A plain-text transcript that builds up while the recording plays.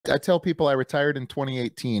I tell people I retired in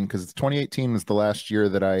 2018 because 2018 was the last year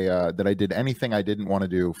that I did anything I didn't want to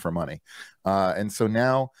do for money. And so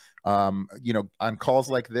now, on calls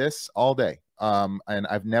like this all day. And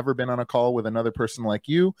I've never been on a call with another person like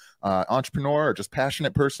you, entrepreneur or just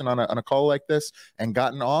passionate person on a call like this, and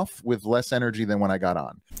gotten off with less energy than when I got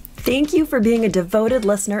on. Thank you for being a devoted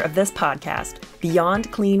listener of this podcast,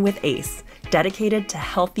 Beyond Clean with Ace, dedicated to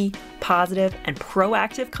healthy, positive, and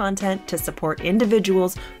proactive content to support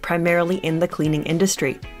individuals primarily in the cleaning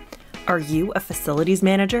industry. Are you a facilities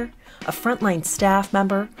manager, a frontline staff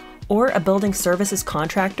member, or a building services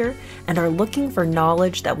contractor and are looking for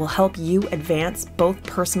knowledge that will help you advance both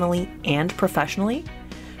personally and professionally?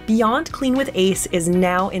 Beyond Clean with Ace is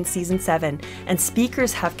now in Season 7, and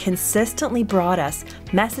speakers have consistently brought us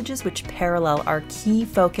messages which parallel our key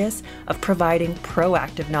focus of providing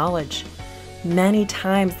proactive knowledge. Many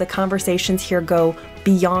times the conversations here go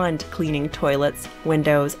beyond cleaning toilets,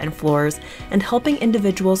 windows, and floors and helping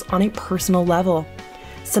individuals on a personal level.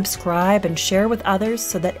 Subscribe and share with others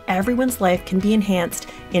so that everyone's life can be enhanced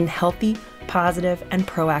in healthy, positive, and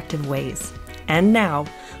proactive ways. And now,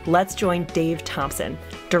 let's join Dave Thompson,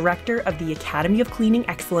 Director of the Academy of Cleaning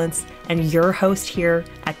Excellence and your host here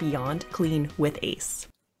at Beyond Clean with Ace.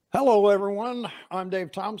 Hello, everyone. I'm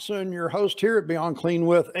Dave Thompson, your host here at Beyond Clean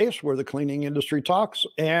with Ace, where the cleaning industry talks.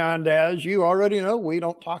 And as you already know, we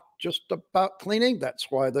don't talk just about cleaning.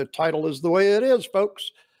 That's why the title is the way it is,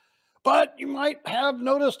 folks. But you might have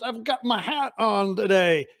noticed I've got my hat on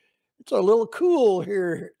today. It's a little cool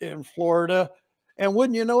here in Florida. And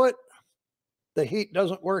wouldn't you know it, the heat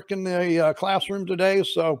doesn't work in the classroom today.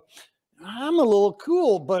 So I'm a little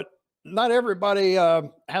cool, but not everybody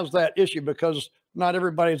has that issue because not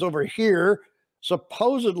everybody's over here,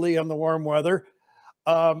 supposedly in the warm weather.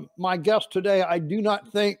 My guest today, I do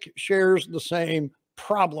not think shares the same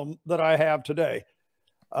problem that I have today.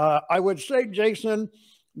 I would say, Jason,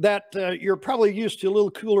 that you're probably used to a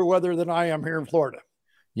little cooler weather than I am here in Florida.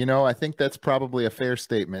 You know, I think that's probably a fair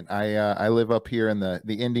statement. I live up here in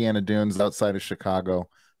the Indiana Dunes outside of Chicago,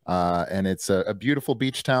 and it's a beautiful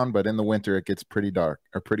beach town, but in the winter it gets pretty dark,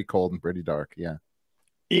 or pretty cold and pretty dark. Yeah.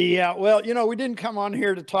 Yeah, well, you know, we didn't come on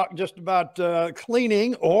here to talk just about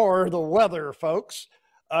cleaning or the weather, folks.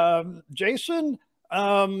 Jason,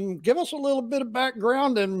 give us a little bit of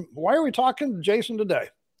background, and why are we talking to Jason today?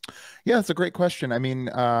 Yeah, it's a great question. I mean,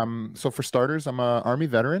 so for starters, I'm an Army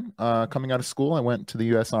veteran. Coming out of school, I went to the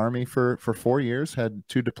U.S. Army for 4 years, had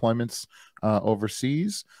 2 deployments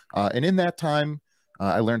overseas. And in that time,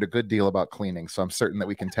 I learned a good deal about cleaning. So I'm certain that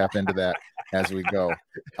we can tap into that as we go.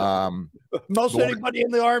 Most anybody in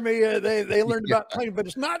the Army, they learned about cleaning, but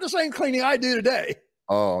it's not the same cleaning I do today.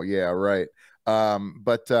 Oh, yeah, right. Yeah,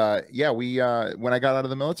 when I got out of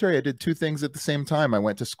the military, I did 2 things at the same time. I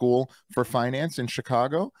went to school for finance in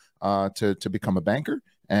Chicago to become a banker.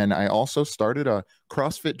 And I also started a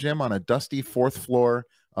CrossFit gym on a dusty 4th floor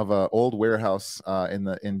of an old warehouse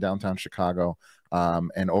in downtown Chicago.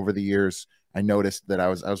 And over the years, I noticed that I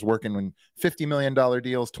was working in $50 million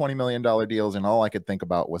deals, $20 million deals, and all I could think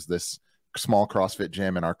about was this small CrossFit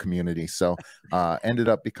gym in our community. So ended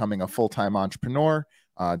up becoming a full-time entrepreneur,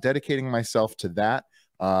 dedicating myself to that.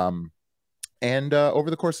 And over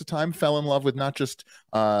the course of time, fell in love with not just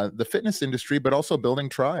the fitness industry, but also building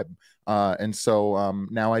tribe. And so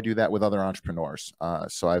now I do that with other entrepreneurs.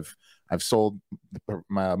 So I've sold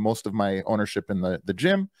most of my ownership in the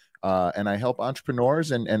gym, and I help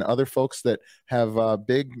entrepreneurs and other folks that have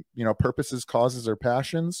big, purposes, causes, or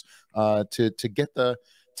passions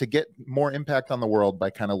to get more impact on the world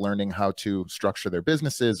by kind of learning how to structure their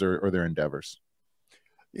businesses or their endeavors.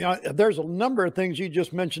 There's a number of things you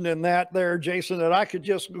just mentioned in that there, Jason, that I could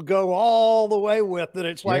just go all the way with. And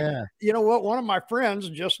it's like, you know what? One of my friends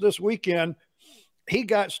just this weekend, he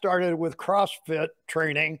got started with CrossFit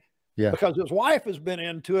training because his wife has been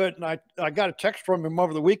into it. And I got a text from him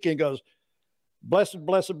over the weekend, goes, blessed,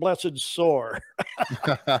 blessed, blessed sore.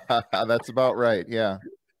 That's about right. Yeah.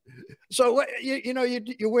 So, you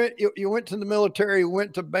went to the military,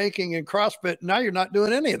 went to banking and CrossFit. Now you're not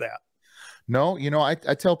doing any of that. No, I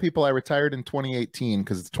tell people I retired in 2018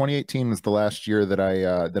 because 2018 was the last year that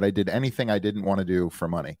I did anything I didn't want to do for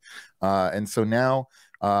money. And so now,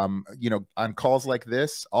 on calls like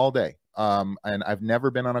this all day. And I've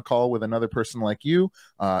never been on a call with another person like you,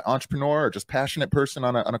 entrepreneur or just passionate person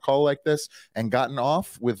on a call like this, and gotten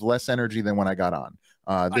off with less energy than when I got on.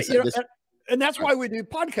 And that's why we do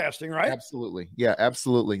podcasting, right? Absolutely. Yeah,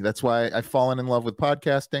 absolutely. That's why I've fallen in love with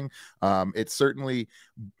podcasting. It's certainly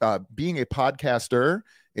being a podcaster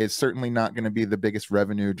is certainly not going to be the biggest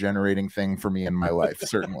revenue generating thing for me in my life,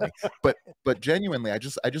 certainly. But genuinely, I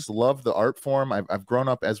just love the art form. I've grown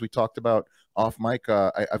up, as we talked about off mic.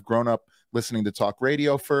 I've grown up listening to talk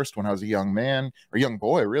radio first when I was a young man, or young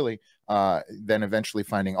boy, really. Then eventually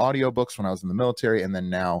finding audiobooks when I was in the military, and then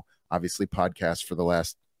now obviously podcasts for the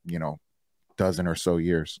last, dozen or so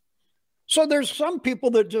years. So there's some people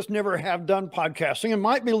that just never have done podcasting and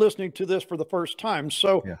might be listening to this for the first time.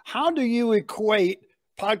 So how do you equate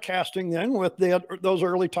podcasting then with those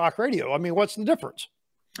early talk radio? I mean, what's the difference?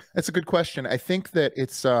 That's a good question. I think that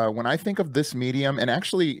it's when I think of this medium, and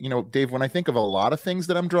actually, Dave, when I think of a lot of things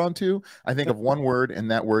that I'm drawn to, I think of one word, and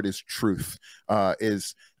that word is truth.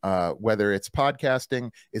 Whether it's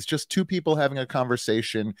podcasting, it's just two people having a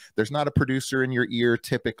conversation. There's not a producer in your ear,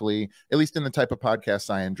 typically, at least in the type of podcasts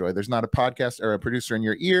I enjoy. There's not a podcast or a producer in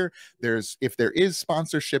your ear. If there is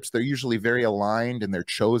sponsorships, they're usually very aligned and they're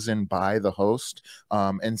chosen by the host.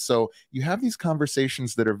 And so you have these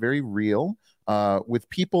conversations that are very real. With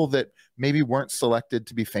people that maybe weren't selected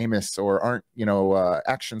to be famous or aren't,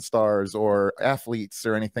 action stars or athletes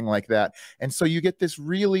or anything like that. And so you get this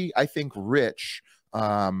really, I think, rich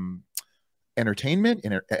entertainment,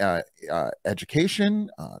 education,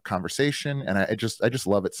 conversation. And I just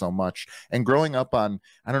love it so much. And growing up on,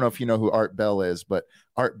 I don't know if you know who Art Bell is, but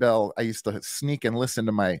Art Bell, I used to sneak and listen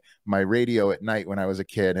to my radio at night when I was a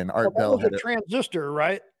kid. And Art Bell had a transistor,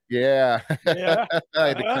 right? Yeah. Yeah. I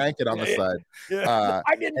had to crank it on the side. Yeah.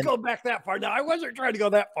 I didn't go back that far. No, I wasn't trying to go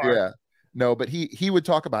that far. Yeah. No, but he would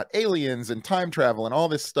talk about aliens and time travel and all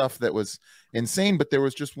this stuff that was insane. But there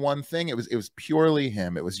was just one thing. It was purely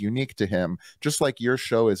him. It was unique to him, just like your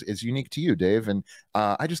show is unique to you, Dave. And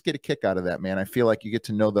I just get a kick out of that, man. I feel like you get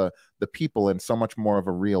to know the people in so much more of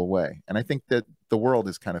a real way. And I think that the world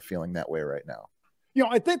is kind of feeling that way right now.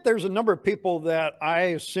 I think there's a number of people that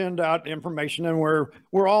I send out information, and we're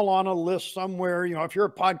all on a list somewhere. If you're a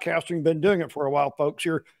podcaster, you've been doing it for a while, folks,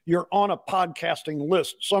 you're on a podcasting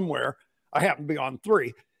list somewhere. I happen to be on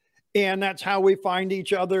 3, and that's how we find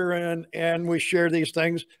each other and we share these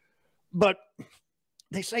things. But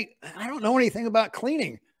they say, I don't know anything about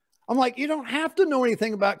cleaning. I'm like, you don't have to know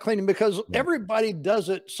anything about cleaning, because everybody does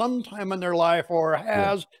it sometime in their life or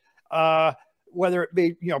has, whether it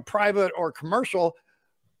be, private or commercial.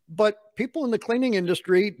 But people in the cleaning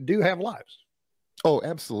industry do have lives. Oh,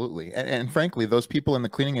 absolutely. And frankly, those people in the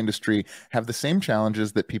cleaning industry have the same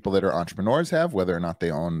challenges that people that are entrepreneurs have, whether or not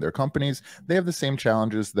they own their companies. They have the same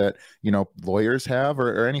challenges that, lawyers have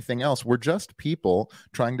or anything else. We're just people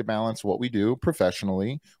trying to balance what we do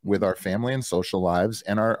professionally with our family and social lives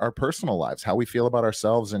and our personal lives, how we feel about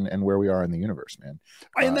ourselves and where we are in the universe, man.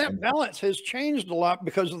 And that balance has changed a lot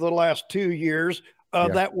because of the last 2 years.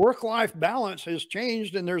 That work-life balance has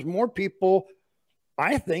changed, and there's more people,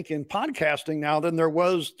 I think, in podcasting now than there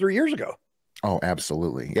was 3 years ago. Oh,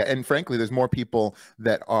 absolutely. Yeah. And frankly, there's more people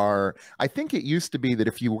that are, I think it used to be that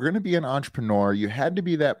if you were going to be an entrepreneur, you had to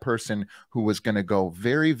be that person who was going to go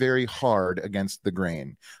very, very hard against the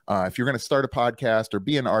grain. If you're going to start a podcast or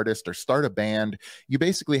be an artist or start a band, you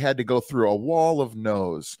basically had to go through a wall of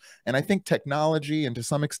no's. And I think technology and to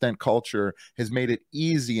some extent culture has made it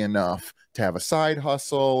easy enough to have a side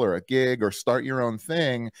hustle or a gig or start your own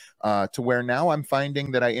thing, to where now I'm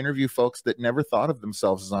finding that I interview folks that never thought of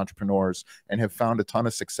themselves as entrepreneurs and have found a ton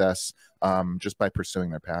of success just by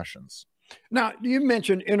pursuing their passions. Now, you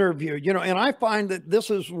mentioned interview, and I find that this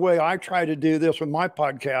is the way I try to do this with my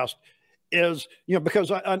podcast is,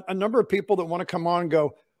 because a number of people that want to come on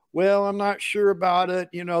go, well, I'm not sure about it.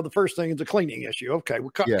 The first thing is a cleaning issue. Okay, we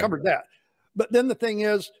covered that. But then the thing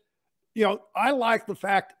is, I like the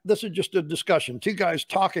fact this is just a discussion, two guys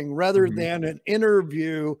talking rather than an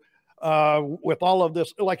interview with all of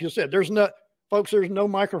this. Like you said, there's no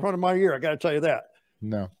microphone in my ear. I got to tell you that.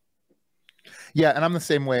 No. Yeah. And I'm the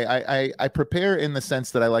same way. I prepare in the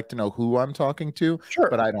sense that I like to know who I'm talking to,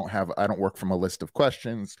 but I don't work from a list of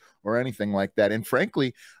questions or anything like that. And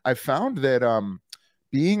frankly, I found that,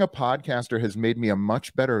 being a podcaster has made me a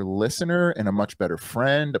much better listener and a much better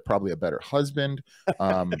friend, probably a better husband.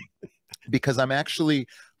 Because I'm actually,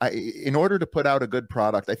 in order to put out a good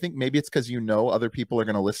product, I think maybe it's because other people are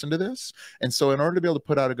going to listen to this. And so in order to be able to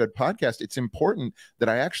put out a good podcast, it's important that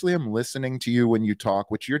I actually am listening to you when you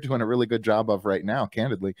talk, which you're doing a really good job of right now,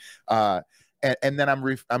 candidly. And then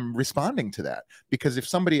I'm responding to that, because if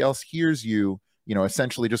somebody else hears you,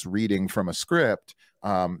 essentially just reading from a script,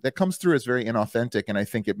 that comes through as very inauthentic. And I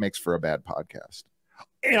think it makes for a bad podcast.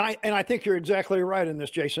 And I think you're exactly right in this,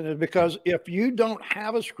 Jason, is because if you don't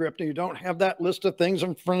have a script and you don't have that list of things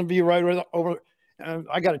in front of you right over,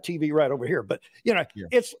 I got a TV right over here, but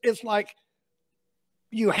it's like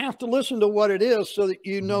you have to listen to what it is so that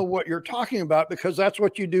you know what you're talking about, because that's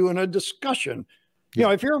what you do in a discussion. You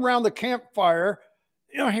know, if you're around the campfire,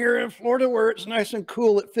 you know, here in Florida where it's nice and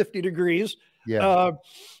cool at 50 degrees, you know,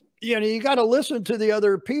 you got to listen to the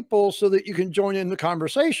other people so that you can join in the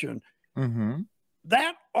conversation.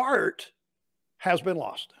 That art has been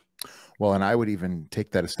lost. Well, and I would even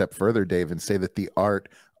take that a step further, Dave, and say that the art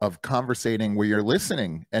of conversating where you're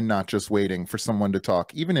listening and not just waiting for someone to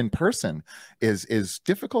talk, even in person, is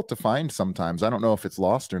difficult to find sometimes. I don't know if it's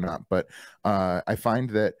lost or not, but I find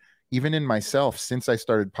that even in myself, since I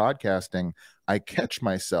started podcasting, I catch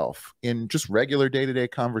myself in just regular day-to-day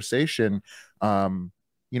conversation,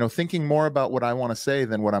 you know, thinking more about what I want to say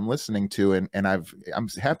than what I'm listening to. And I'm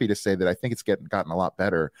happy to say that I think it's gotten a lot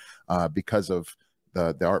better because of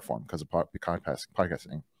the art form, because of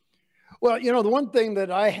podcasting. Well, you know, the one thing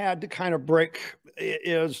that I had to kind of break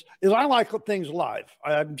is I like things live.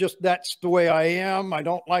 That's the way I am. I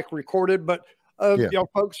don't like recorded, but you know,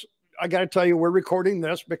 folks, I got to tell you, we're recording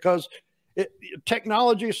this because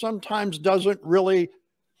technology sometimes it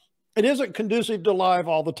isn't conducive to live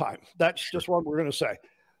all the time. That's just what we're going to say.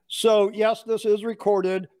 So yes, this is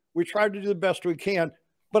recorded. We try to do the best we can,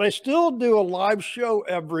 but I still do a live show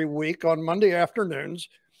every week on Monday afternoons.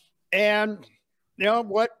 And you know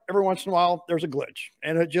what? Every once in a while, there's a glitch,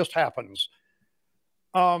 and it just happens.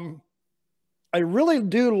 I really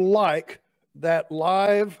do like that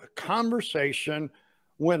live conversation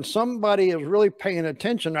when somebody is really paying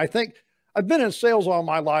attention. I think I've been in sales all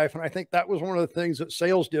my life, and I think that was one of the things that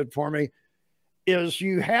sales did for me is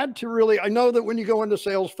you had to really, I know that when you go into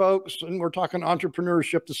sales, folks, and we're talking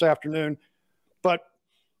entrepreneurship this afternoon, but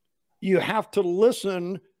you have to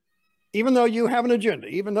listen, even though you have an agenda,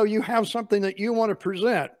 even though you have something that you want to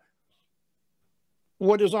present,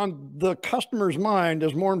 what is on the customer's mind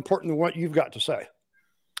is more important than what you've got to say.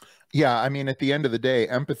 Yeah. I mean, at the end of the day,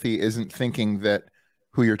 empathy isn't thinking that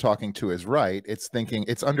who you're talking to is right.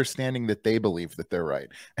 It's understanding that they believe that they're right.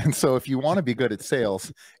 And so if you want to be good at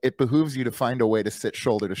sales, it behooves you to find a way to sit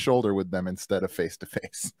shoulder to shoulder with them instead of face to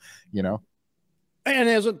face, you know? And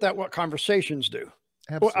isn't that what conversations do?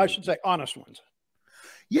 Absolutely. Well, I should say honest ones.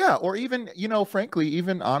 Yeah, or even, you know, frankly,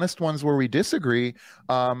 even honest ones where we disagree,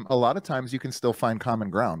 a lot of times you can still find common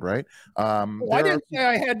ground, right? Well, I didn't say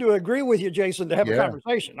I had to agree with you, Jason, to have a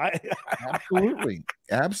conversation. Absolutely.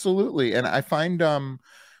 Absolutely. And I find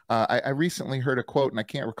I recently heard a quote, and I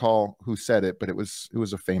can't recall who said it, but it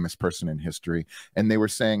was a famous person in history. And they were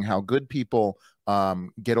saying how good people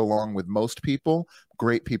get along with most people,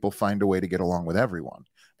 great people find a way to get along with everyone.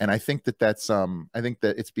 And I think that I think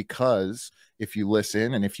that it's because if you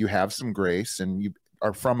listen and if you have some grace and you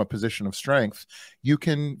are from a position of strength, you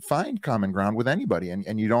can find common ground with anybody,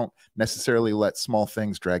 and you don't necessarily let small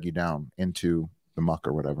things drag you down into the muck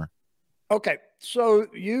or whatever. Okay. So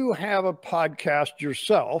you have a podcast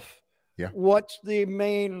yourself. Yeah. What's the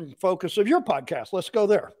main focus of your podcast? Let's go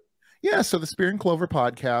there. Yeah, so the Spear and Clover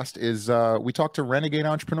podcast is we talk to renegade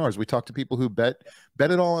entrepreneurs. We talk to people who bet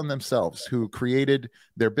it all on themselves, who created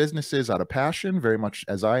their businesses out of passion, very much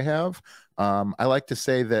as I have. I like to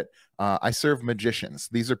say that I serve magicians.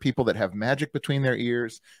 These are people that have magic between their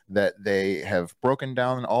ears, that they have broken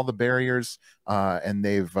down all the barriers, and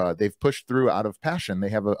they've pushed through out of passion. They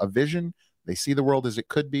have a vision. They see the world as it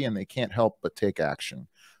could be, and they can't help but take action.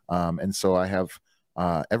 And so I have.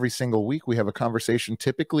 Every single week we have a conversation,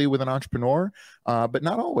 typically with an entrepreneur, but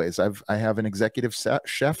not always. I have an executive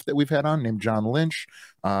chef that we've had on named John Lynch,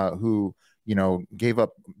 who, you know, gave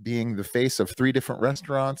up being the face of 3 different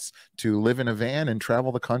restaurants to live in a van and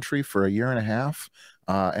travel the country for a year and a half.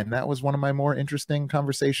 And that was one of my more interesting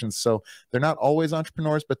conversations. So they're not always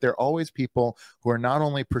entrepreneurs, but they're always people who are not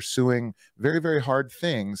only pursuing very, very hard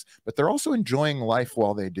things, but they're also enjoying life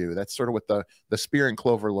while they do. That's sort of what the Spear and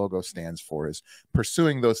Clover logo stands for, is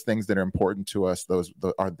pursuing those things that are important to us. Those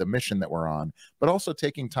are the mission that we're on, but also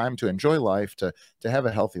taking time to enjoy life, to have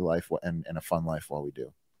a healthy life and a fun life while we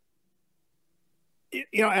do.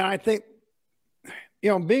 You know, and I think, you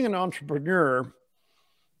know, being an entrepreneur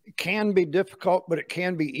can be difficult, but it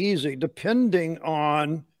can be easy depending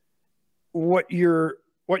on what you're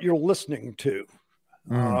listening to,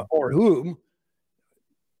 or whom.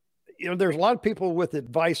 You know, there's a lot of people with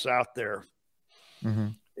advice out there.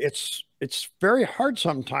 It's very hard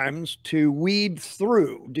sometimes to weed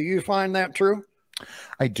through. Do you find that true?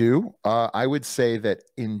 I do. I would say that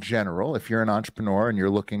in general, if you're an entrepreneur and you're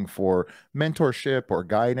looking for mentorship or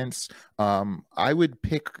guidance, I would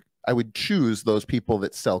pick choose those people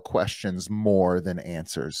that sell questions more than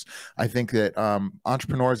answers. I think that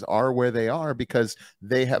entrepreneurs are where they are because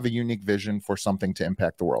they have a unique vision for something to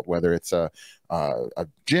impact the world, whether it's a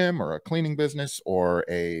gym or a cleaning business or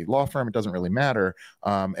a law firm. It doesn't really matter.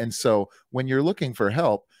 And so when you're looking for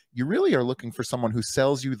help, you really are looking for someone who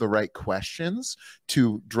sells you the right questions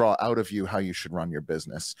to draw out of you how you should run your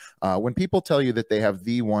business. When people tell you that they have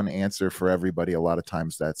the one answer for everybody, a lot of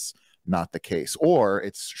times that's not the case, or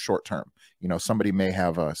it's short term. You know, somebody may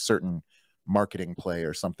have a certain marketing play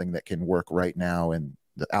or something that can work right now in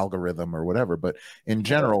the algorithm or whatever, but in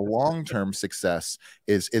general, long-term success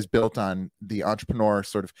is built on the entrepreneur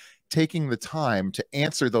sort of taking the time to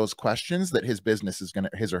answer those questions that his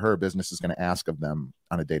or her business is going to ask of them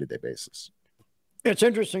on a day-to-day basis. It's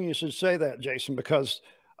interesting you should say that, Jason, because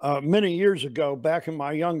many years ago, back in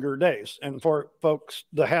my younger days, and for folks,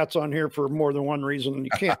 the hat's on here for more than one reason, and you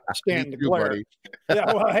can't stand the glare.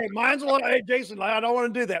 Yeah, well, hey, mine's a little, hey, Jason, I don't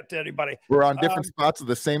want to do that to anybody. We're on different spots of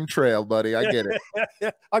the same trail, buddy. I get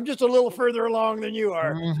it. I'm just a little further along than you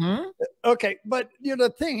are. Okay, but you know,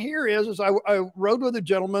 the thing here is I rode with a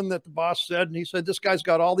gentleman that the boss said, and he said, this guy's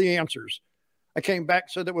got all the answers. I came back,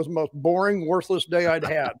 said it was the most boring, worthless day I'd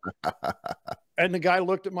had. And the guy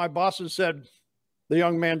looked at my boss and said, the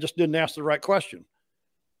young man just didn't ask the right question.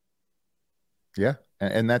 Yeah.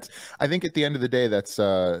 And that's, I think at the end of the day, that's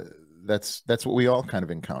what we all kind of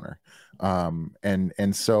encounter.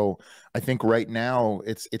 And so I think right now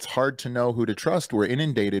it's hard to know who to trust. We're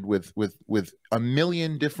inundated with a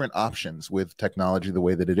million different options with technology, the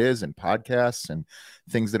way that it is, and podcasts and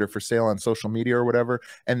things that are for sale on social media or whatever.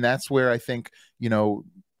 And that's where I think, you know,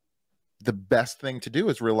 the best thing to do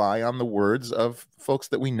is rely on the words of folks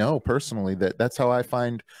that we know personally. That's how I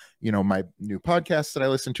find, you know, my new podcasts that I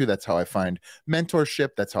listen to. That's how I find mentorship.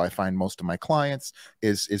 That's how I find most of my clients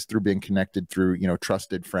is through being connected through, you know,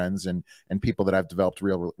 trusted friends and people that I've developed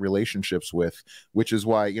real relationships with, which is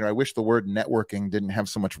why, you know, I wish the word networking didn't have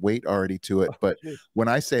so much weight already to it. But when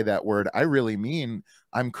I say that word, I really mean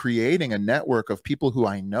I'm creating a network of people who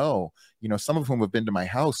I know, you know, some of whom have been to my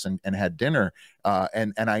house and had dinner.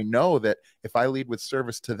 And I know that if I lead with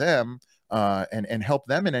service to them, and help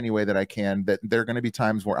them in any way that I can, that there are going to be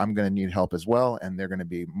times where I'm going to need help as well, and they're going to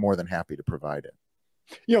be more than happy to provide it.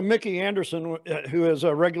 You know, Mickey Anderson, who is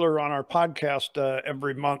a regular on our podcast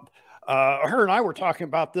every month, her and I were talking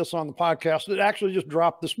about this on the podcast. It actually just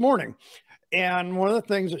dropped this morning. And one of the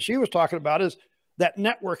things that she was talking about is that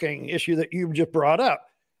networking issue that you just brought up.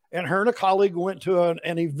 And her and a colleague went to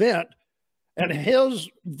an event, and his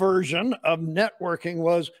version of networking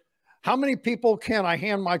was, how many people can I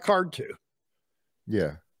hand my card to?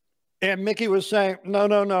 Yeah. And Mickey was saying,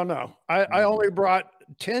 no. I only brought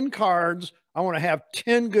 10 cards. I want to have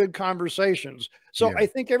 10 good conversations. So yeah. I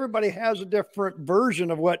think everybody has a different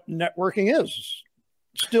version of what networking is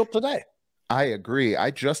still today. I agree.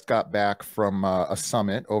 I just got back from a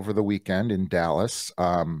summit over the weekend in Dallas.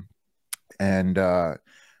 And I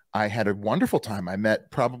had a wonderful time. I met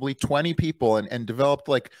probably 20 people and developed,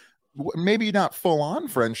 like, maybe not full-on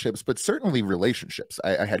friendships, but certainly relationships.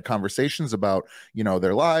 I had conversations about, you know,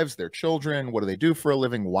 their lives, their children, what do they do for a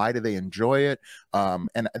living, why do they enjoy it,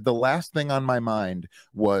 and the last thing on my mind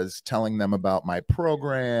was telling them about my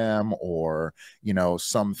program, or, you know,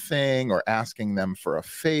 something, or asking them for a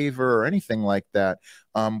favor or anything like that.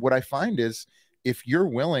 What I find is, if you're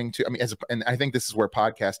willing to, I mean, and I think this is where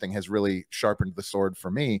podcasting has really sharpened the sword for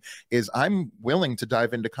me, is I'm willing to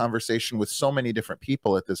dive into conversation with so many different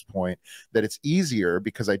people at this point that it's easier,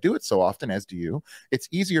 because I do it so often, as do you, it's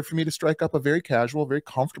easier for me to strike up a very casual, very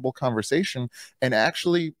comfortable conversation and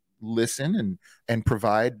actually listen and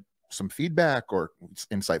provide some feedback or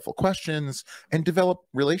insightful questions and develop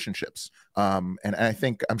relationships. And I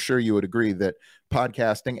think, I'm sure you would agree that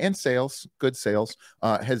podcasting and sales, good sales,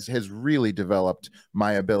 has really developed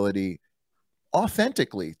my ability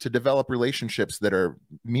authentically to develop relationships that are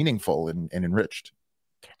meaningful and enriched.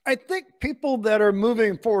 I think people that are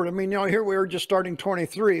moving forward, I mean, you know, here we are just starting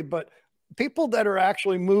 23, but people that are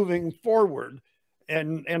actually moving forward,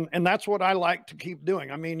 and that's what I like to keep doing.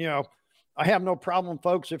 I mean, you know, I have no problem,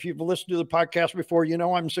 folks. If you've listened to the podcast before, you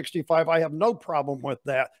know I'm 65. I have no problem with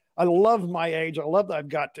that. I love my age. I love that I've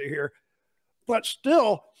got to here. But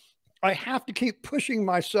still, I have to keep pushing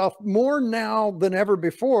myself more now than ever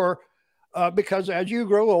before, because as you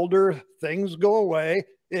grow older, things go away.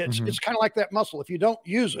 It's kind of like that muscle if you don't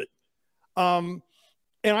use it. And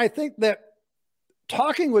I think that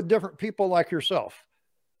talking with different people like yourself,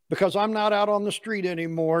 because I'm not out on the street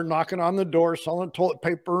anymore, knocking on the door, selling toilet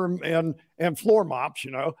paper and floor mops,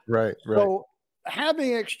 you know? Right. So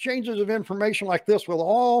having exchanges of information like this with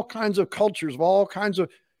all kinds of cultures, of all kinds of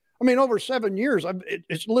I mean, over 7 years,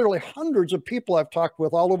 it's literally hundreds of people I've talked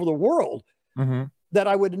with all over the world that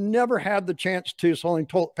I would never had the chance to selling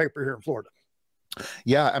toilet paper here in Florida.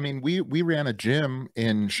 Yeah, I mean, we ran a gym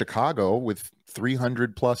in Chicago with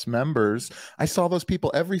 300 plus members. I saw those people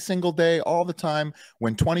every single day, all the time.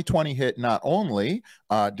 When 2020 hit, not only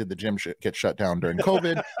did the gym get shut down during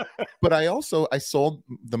COVID, but I sold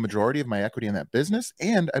the majority of my equity in that business,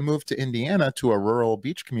 and I moved to Indiana, to a rural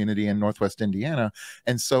beach community in Northwest Indiana.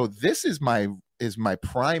 And so this is my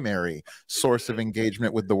primary source of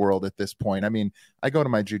engagement with the world at this point. I mean, I go to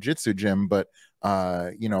my jujitsu gym, but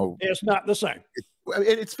you know, it's not the same.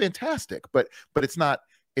 It's fantastic, but it's not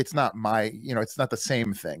my, you know, it's not the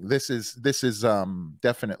same thing. This is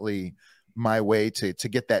definitely my way to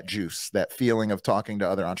get that juice, that feeling of talking to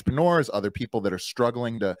other entrepreneurs, other people that are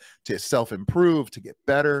struggling to self-improve, to get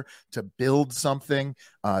better, to build something.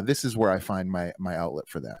 This is where I find my outlet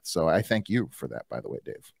for that. So I thank you for that, by the way,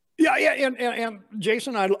 Dave. Yeah, and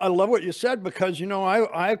Jason, I love what you said, because, you know,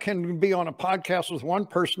 I can be on a podcast with one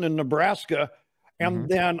person in Nebraska, and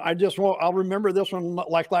then I'll remember this one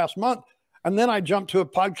like last month, and then I jumped to a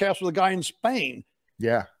podcast with a guy in Spain.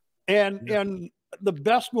 Yeah. And the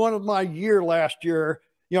best one of my year last year,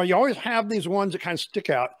 you know, you always have these ones that kind of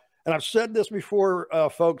stick out. And I've said this before,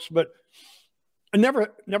 folks, but I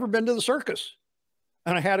never been to the circus.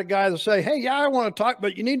 And I had a guy that say, hey, yeah, I want to talk,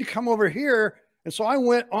 but you need to come over here. And so I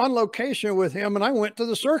went on location with him, and I went to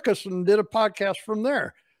the circus and did a podcast from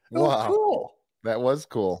there. It was cool. That was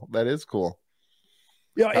cool. That is cool.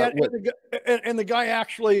 Yeah, and the guy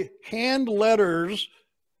actually hand letters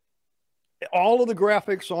all of the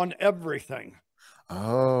graphics on everything.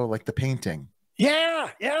 Oh, like the painting. Yeah.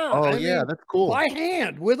 Oh, I mean, that's cool. By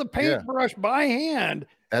hand, with a paintbrush, by hand.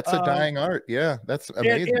 That's a dying art. Yeah, that's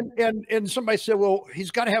amazing. And somebody said, well,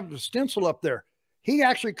 he's got to have the stencil up there. He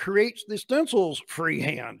actually creates the stencils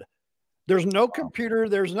freehand. There's no computer.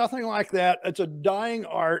 There's nothing like that. It's a dying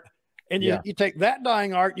art. And you take that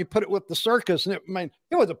dying art, you put it with the circus, and it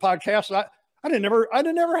was a podcast. I didn't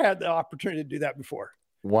never had the opportunity to do that before.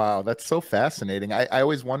 Wow, that's so fascinating. I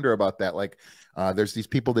always wonder about that. Like, there's these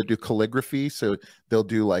people that do calligraphy, so they'll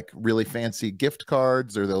do like really fancy gift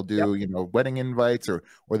cards, or they'll do you know, wedding invites, or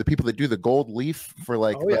the people that do the gold leaf for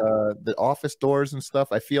like the office doors and stuff.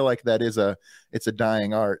 I feel like it's a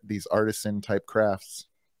dying art, these artisan type crafts.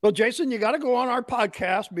 Well, Jason, you got to go on our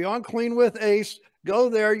podcast, Beyond Clean with Ace. Go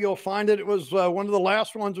there. You'll find it. It was one of the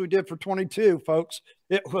last ones we did for 22, folks.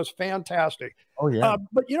 It was fantastic. Oh, yeah.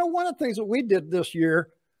 But, you know, one of the things that we did this year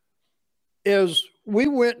is we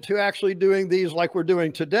went to actually doing these like we're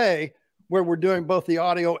doing today, where we're doing both the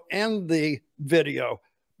audio and the video,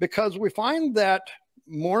 because we find that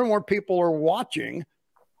more and more people are watching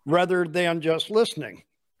rather than just listening.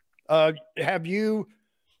 Have you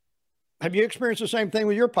experienced the same thing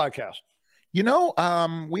with your podcast? You know,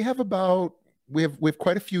 we have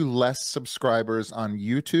quite a few less subscribers on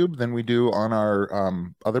YouTube than we do on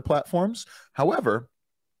our other platforms. However,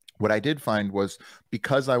 what I did find was,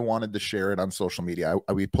 because I wanted to share it on social media,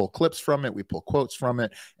 we pull clips from it, we pull quotes from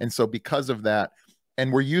it. And so because of that,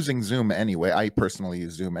 and we're using Zoom anyway, I personally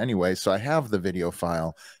use Zoom anyway, so I have the video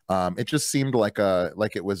file. It just seemed like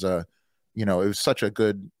it was you know, it was such a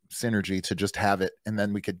good synergy to just have it, and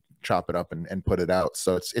then we could chop it up and put it out.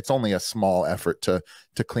 So it's only a small effort to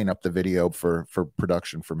clean up the video for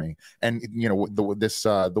production for me. And you know,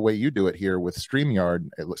 the way you do it here with StreamYard,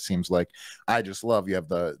 it seems like, I just love, you have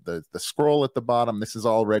the scroll at the bottom. This is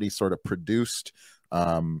already sort of produced.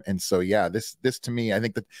 And so, yeah, this to me, I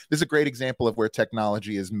think that this is a great example of where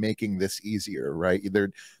technology is making this easier, right?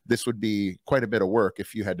 This would be quite a bit of work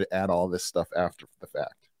if you had to add all this stuff after the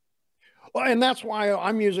fact. Well, and that's why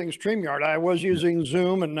I'm using StreamYard. I was using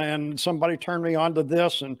Zoom, and then somebody turned me on to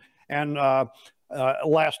this. And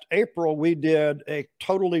last April, we did a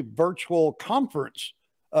totally virtual conference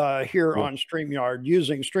here on StreamYard,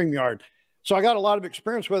 using StreamYard. So I got a lot of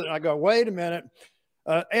experience with it. And I go, wait a minute.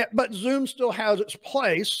 But Zoom still has its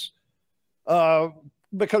place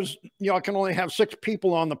because, you know, I can only have 6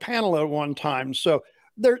 people on the panel at one time. So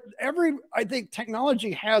I think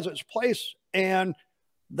technology has its place. And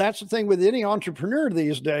that's the thing with any entrepreneur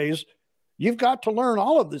these days. You've got to learn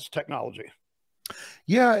all of this technology.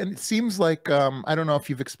 Yeah, and it seems like, I don't know if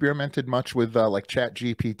you've experimented much with like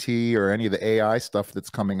ChatGPT or any of the AI stuff that's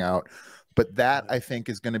coming out, but that, I think,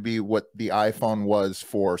 is going to be what the iPhone was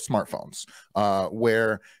for smartphones,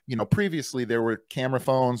 where, you know, previously there were camera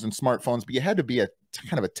phones and smartphones, but you had to be a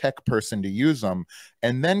kind of a tech person to use them.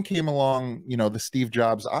 And then came along, you know, the Steve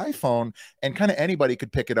Jobs iPhone, and kind of anybody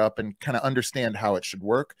could pick it up and kind of understand how it should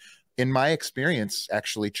work. in my experience,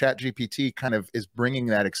 actually, ChatGPT kind of is bringing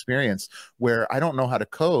that experience where I don't know how to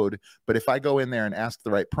code, but if I go in there and ask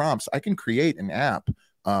the right prompts, I can create an app,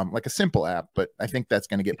 like a simple app, but I think that's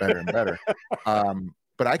going to get better and better.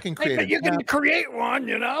 But I can create. Hey, but you can create one,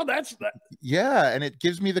 you know, that's the. Yeah, and it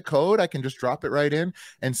gives me the code. I can just drop it right in.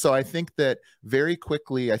 And so I think that very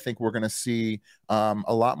quickly, I think we're going to see a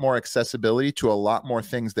lot more accessibility to a lot more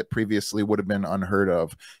things that previously would have been unheard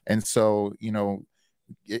of. And so, you know,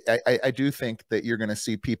 I do think that you're going to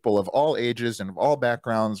see people of all ages and of all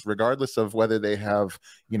backgrounds, regardless of whether they have,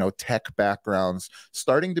 you know, tech backgrounds,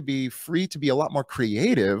 starting to be free to be a lot more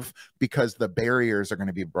creative because the barriers are going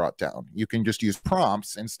to be brought down. You can just use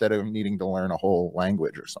prompts instead of needing to learn a whole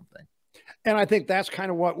language or something. And I think that's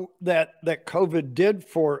kind of what that COVID did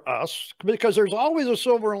for us, because there's always a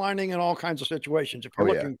silver lining in all kinds of situations if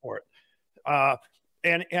you're looking for it.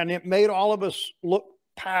 And it made all of us look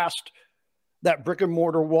past that brick and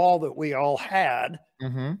mortar wall that we all had.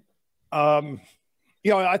 You know,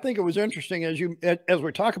 I think it was interesting as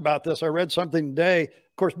we talk about this. I read something today,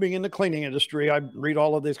 of course, being in the cleaning industry, I read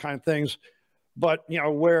all of these kind of things, but you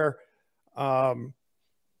know, where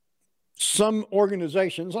some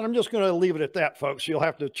organizations, and I'm just going to leave it at that, folks. You'll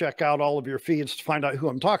have to check out all of your feeds to find out who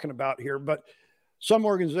I'm talking about here. But some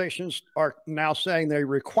organizations are now saying they're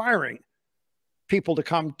requiring people to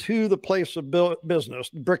come to the place of business,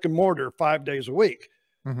 brick and mortar, 5 days a week.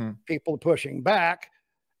 People are pushing back.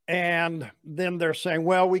 And then they're saying,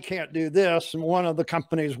 well, we can't do this. And one of the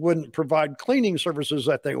companies wouldn't provide cleaning services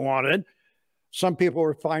that they wanted. Some people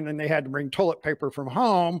were finding they had to bring toilet paper from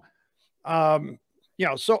home. You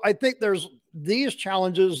know, so I think there's these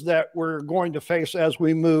challenges that we're going to face as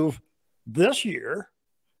we move this year.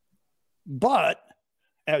 But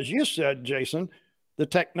as you said, Jason, the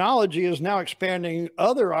technology is now expanding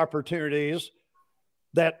other opportunities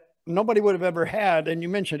that nobody would have ever had. And you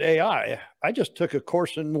mentioned AI. I just took a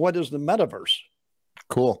course in what is the metaverse.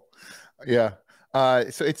 Cool. Yeah.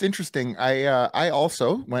 So it's interesting. I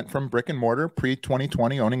also went from brick and mortar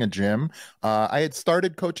pre-2020, owning a gym. I had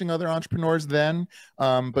started coaching other entrepreneurs then,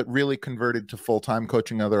 but really converted to full-time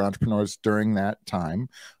coaching other entrepreneurs during that time.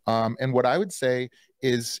 And what I would say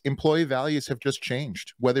is employee values have just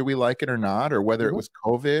changed, whether we like it or not, or whether it was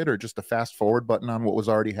COVID or just a fast forward button on what was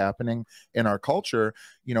already happening in our culture.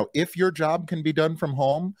 You know, if your job can be done from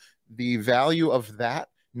home, the value of that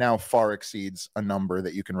now far exceeds a number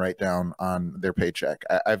that you can write down on their paycheck.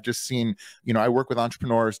 I've just seen, you know, I work with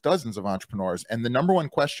entrepreneurs, dozens of entrepreneurs, and the number one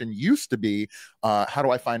question used to be, how do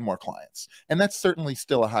I find more clients? And that's certainly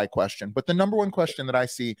still a high question. But the number one question that I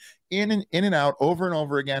see in and out over and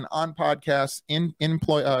over again on podcasts, in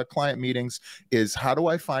client meetings is, how do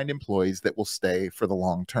I find employees that will stay for the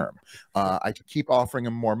long term? I keep offering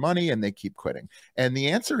them more money and they keep quitting. And the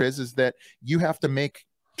answer is that you have to make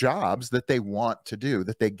jobs that they want to do,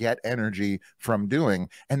 that they get energy from doing.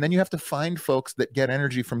 And then you have to find folks that get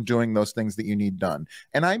energy from doing those things that you need done.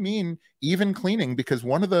 And I mean, even cleaning, because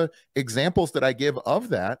one of the examples that I give of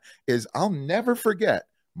that is, I'll never forget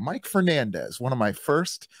Mike Fernandez, one of my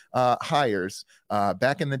first hires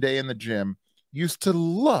back in the day in the gym, used to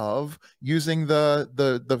love using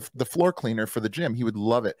the floor cleaner for the gym. He would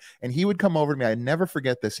love it. And he would come over to me. I never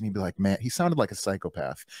forget this. And he'd be like, man, he sounded like a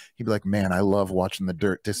psychopath. He'd be like, man, I love watching the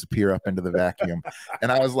dirt disappear up into the vacuum.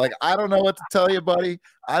 And I was like, I don't know what to tell you, buddy.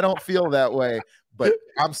 I don't feel that way, but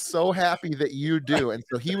I'm so happy that you do. And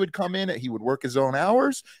so he would come in, he would work his own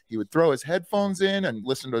hours. He would throw his headphones in and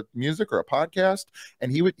listen to music or a podcast.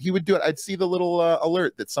 And he would do it. I'd see the little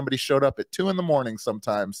alert that somebody showed up at 2 a.m.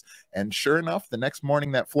 sometimes. And sure enough, the next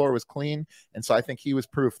morning that floor was clean. And so I think he was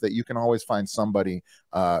proof that you can always find somebody,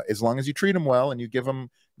 as long as you treat them well and you give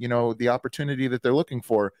them, you know, the opportunity that they're looking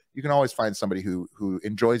for, you can always find somebody who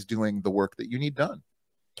enjoys doing the work that you need done.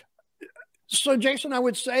 So, Jason, I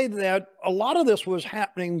would say that a lot of this was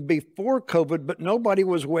happening before COVID, but nobody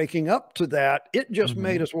was waking up to that. It just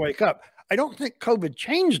made us wake up. I don't think COVID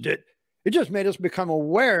changed it. It just made us become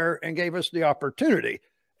aware and gave us the opportunity.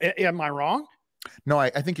 Am I wrong? No, I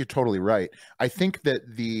think you're totally right. I think that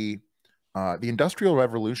the Industrial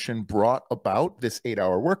Revolution brought about this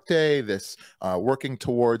 8-hour workday, this working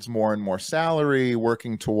towards more and more salary,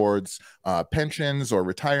 working towards pensions or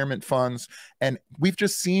retirement funds. And we've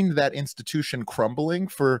just seen that institution crumbling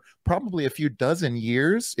for probably a few dozen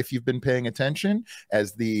years, if you've been paying attention,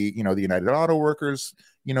 as the United Auto Workers,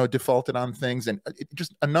 defaulted on things, and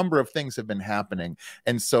just a number of things have been happening.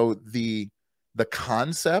 And so the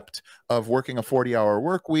concept of working a 40-hour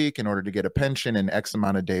work week in order to get a pension and X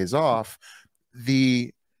amount of days off,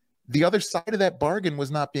 the the other side of that bargain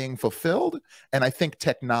was not being fulfilled. And I think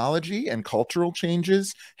technology and cultural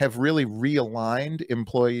changes have really realigned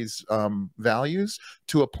employees' values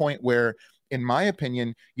to a point where, in my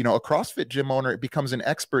opinion, you know, a CrossFit gym owner becomes an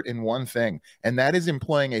expert in one thing, and that is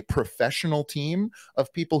employing a professional team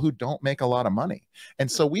of people who don't make a lot of money.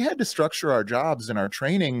 And so we had to structure our jobs and our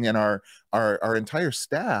training and our entire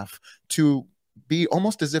staff to be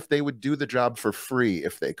almost as if they would do the job for free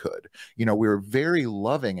if they could. You know, we were very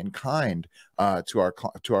loving and kind to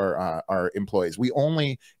our employees. We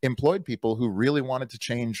only employed people who really wanted to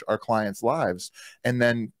change our clients' lives. And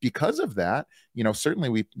then because of that, you know, certainly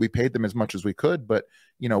we paid them as much as we could, but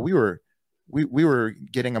you know, we were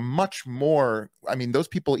getting a much more, I mean, those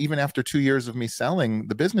people, even after 2 years of me selling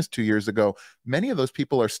the business 2 years ago, many of those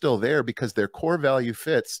people are still there because their core value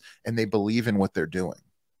fits and they believe in what they're doing.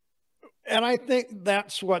 And I think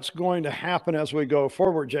that's what's going to happen as we go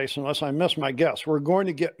forward, Jason, unless I miss my guess. We're going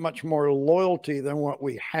to get much more loyalty than what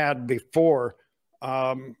we had before.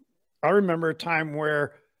 I remember a time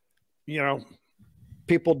where, you know,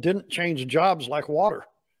 people didn't change jobs like water.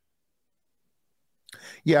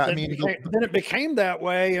 Yeah, then it became that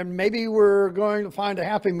way, and maybe we're going to find a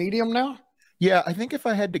happy medium now. Yeah, I think if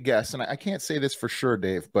I had to guess, and I can't say this for sure,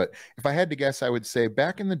 Dave, but if I had to guess, I would say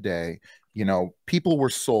back in the day, you know, people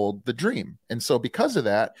were sold the dream. And so because of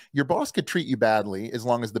that, your boss could treat you badly as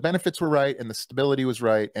long as the benefits were right and the stability was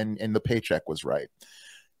right and the paycheck was right.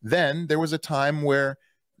 Then there was a time where,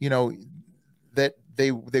 you know, that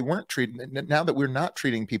they weren't treating. Now that we're not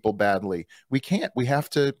treating people badly, we have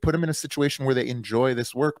to put them in a situation where they enjoy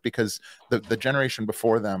this work, because the generation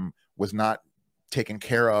before them was not taken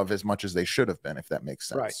care of as much as they should have been, if that makes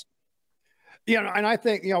sense. Right. You know, and I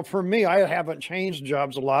think, you know, for me, I haven't changed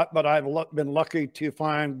jobs a lot, but I've been lucky to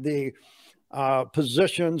find the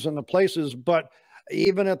positions and the places. But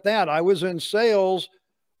even at that, I was in sales,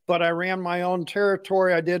 but I ran my own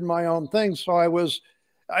territory. I did my own thing. So I was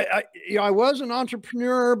an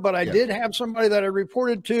entrepreneur, but I did have somebody that I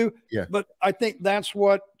reported to. Yeah. But I think that's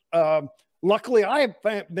what, luckily I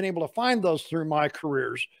have been able to find those through my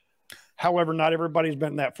careers. However, not everybody's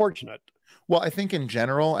been that fortunate. Well, I think in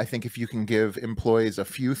general, I think if you can give employees a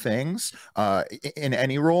few things in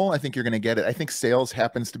any role, I think you're going to get it. I think sales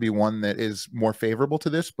happens to be one that is more favorable to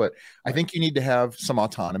this, but I think you need to have some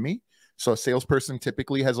autonomy. So a salesperson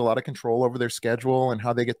typically has a lot of control over their schedule and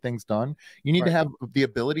how they get things done. You need to have the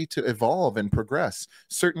ability to evolve and progress.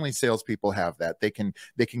 Certainly salespeople have that. They can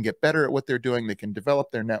get better at what they're doing. They can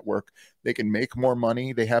develop their network. They can make more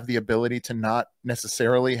money. They have the ability to not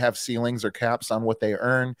necessarily have ceilings or caps on what they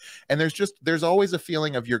earn. And there's always a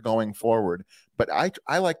feeling of you're going forward. But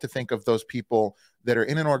I like to think of those people that are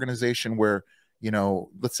in an organization where, you know,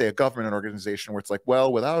 let's say a government organization where it's like,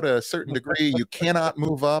 well, without a certain degree, you cannot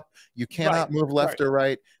move up, you cannot move left or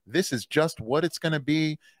right. This is just what it's going to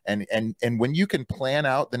be. And when you can plan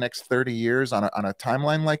out the next 30 years on a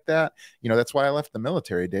timeline like that, you know, that's why I left the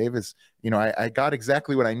military, Dave, is, you know, I got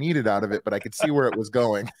exactly what I needed out of it, but I could see where it was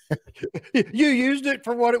going. You used it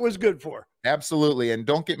for what it was good for. Absolutely. And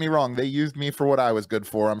don't get me wrong, they used me for what I was good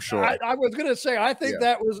for, I'm sure. I was going to say, I think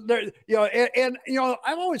that was there, you know, and, you know,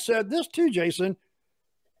 I've always said this too, Jason,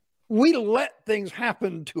 we let things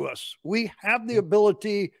happen to us. We have the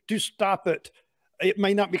ability to stop it. It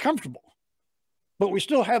may not be comfortable, but we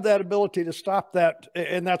still have that ability to stop that.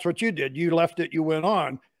 And that's what you did. You left it, you went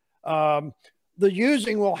on. The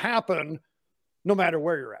using will happen no matter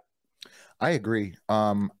where you're at. I agree.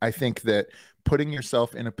 I think that putting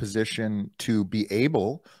yourself in a position to be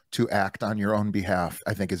able to act on your own behalf,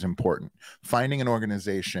 I think, is important. Finding an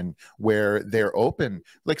organization where they're open.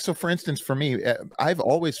 Like, so for instance, for me, I've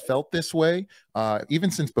always felt this way,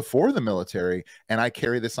 even since before the military, and I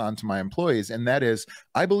carry this on to my employees, and that is,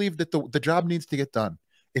 I believe that the job needs to get done.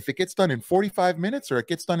 If it gets done in 45 minutes or it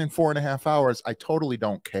gets done in 4.5 hours, I totally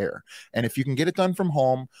don't care. And if you can get it done from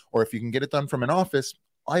home, or if you can get it done from an office,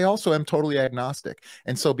 I also am totally agnostic.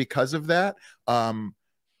 And so because of that, my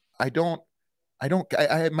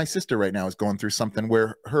sister right now is going through something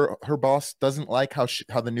where her boss doesn't like how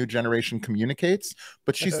the new generation communicates,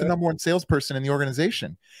 but she's the #1 salesperson in the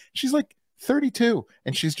organization. She's like 32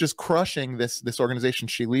 and she's just crushing this organization.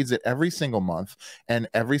 She leads it every single month, and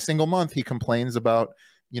every single month he complains about,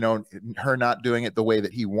 you know, her not doing it the way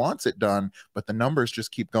that he wants it done, but the numbers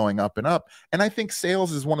just keep going up and up. And I think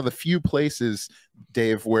sales is one of the few places,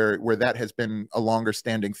 Dave, where that has been a longer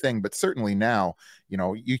standing thing. But certainly now, you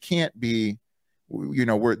know, you can't be, you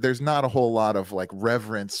know, there's not a whole lot of like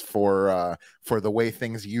reverence for the way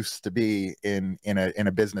things used to be in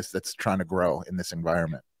a business that's trying to grow in this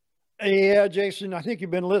environment. Yeah, Jason, I think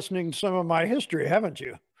you've been listening to some of my history, haven't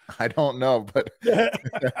you? I don't know, but yeah,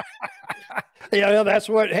 that's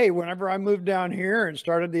what, hey, whenever I moved down here and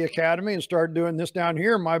started the academy and started doing this down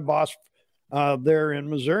here, my boss there in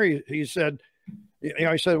Missouri, he said,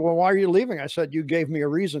 he said, well, why are you leaving? I said, you gave me a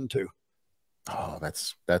reason to. Oh,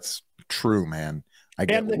 that's true, man.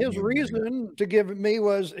 And his reason to give me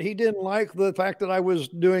was he didn't like the fact that I was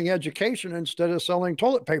doing education instead of selling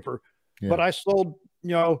toilet paper. Yeah. But I sold,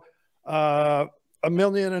 $1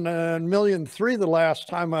 million and $1.3 million the last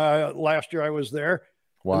time last year I was there.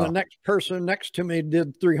 Wow. And the next person next to me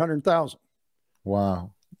did 300,000.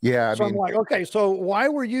 Wow. Yeah. So I'm like, okay, so why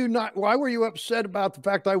were you upset about the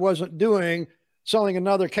fact I wasn't selling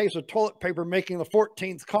another case of toilet paper, making the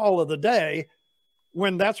 14th call of the day,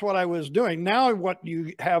 when that's what I was doing? Now what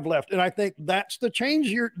you have left. And I think that's the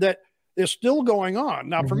change that is still going on.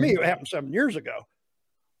 Now, for me, it happened 7 years ago.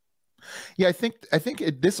 Yeah, I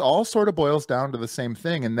think this all sort of boils down to the same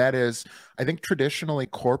thing. And that is, I think traditionally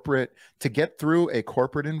to get through a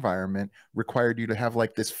corporate environment required you to have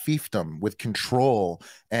like this fiefdom with control,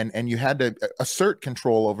 and you had to assert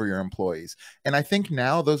control over your employees. And I think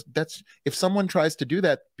now if someone tries to do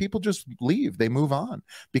that, people just leave, they move on,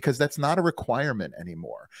 because that's not a requirement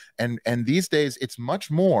anymore. And these days it's much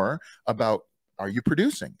more about, are you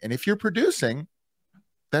producing? And if you're producing,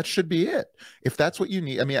 that should be it. If that's what you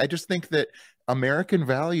need. I mean, I just think that American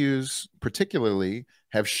values particularly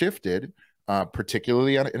have shifted,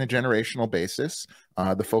 particularly in a generational basis.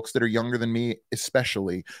 The folks that are younger than me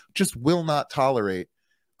especially just will not tolerate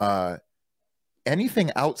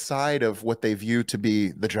anything outside of what they view to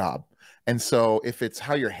be the job. And so if it's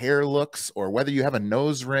how your hair looks or whether you have a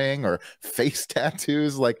nose ring or face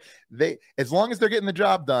tattoos, like as long as they're getting the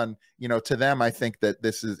job done, to them, I think that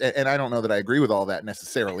this is, and I don't know that I agree with all that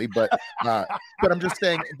necessarily, but I'm just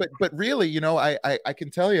saying, but really, I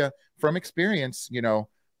can tell you from experience,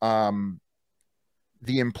 the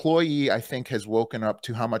employee, I think, has woken up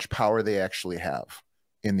to how much power they actually have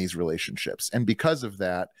in these relationships. And because of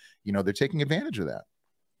that, they're taking advantage of that.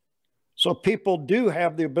 So people do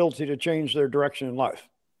have the ability to change their direction in life.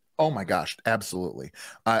 Oh my gosh, absolutely.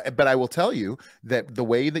 But I will tell you that the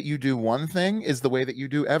way that you do one thing is the way that you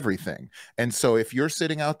do everything. And so if you're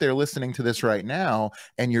sitting out there listening to this right now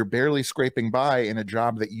and you're barely scraping by in a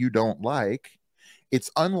job that you don't like,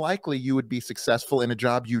 it's unlikely you would be successful in a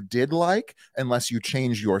job you did like unless you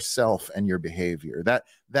change yourself and your behavior.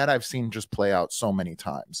 That I've seen just play out so many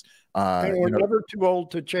times. And we're never too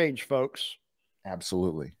old to change, folks.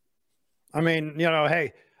 Absolutely. I mean,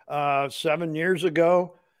 hey, 7 years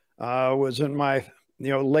ago, I was in my,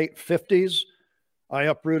 late 50s. I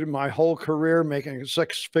uprooted my whole career, making a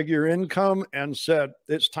 6-figure income, and said,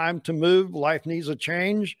 it's time to move. Life needs a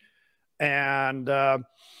change. And I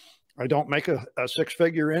don't make a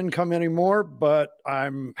 6-figure income anymore, but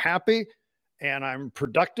I'm happy and I'm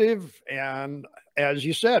productive. And as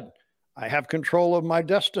you said, I have control of my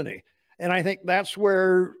destiny. And I think that's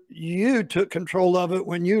where you took control of it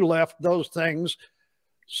when you left those things.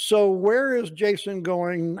 So where is Jason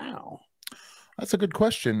going now? That's a good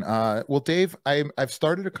question. Well, Dave, I've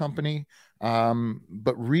started a company,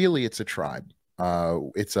 but really it's a tribe. We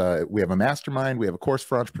have a mastermind. We have a course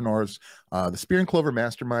for entrepreneurs, the Spear and Clover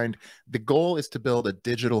Mastermind. The goal is to build a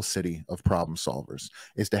digital city of problem solvers,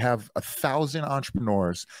 is to have 1,000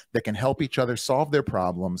 entrepreneurs that can help each other solve their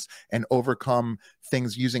problems and overcome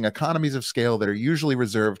things using economies of scale that are usually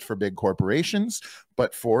reserved for big corporations,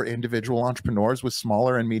 but for individual entrepreneurs with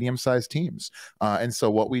smaller and medium-sized teams. And so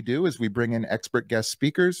what we do is we bring in expert guest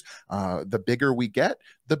speakers. The bigger we get,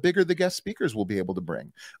 the bigger the guest speakers will be able to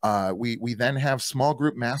bring. We then have small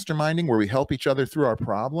group masterminding where we help each other through our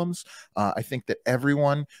problems. I think that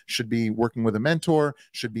everyone should be working with a mentor,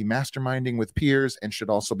 should be masterminding with peers, and should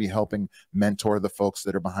also be helping mentor the folks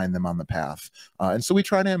that are behind them on the path. And so we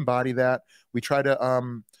try to embody that. We're trying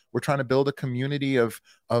to build a community of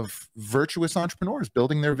virtuous entrepreneurs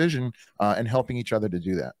building their vision and helping each other to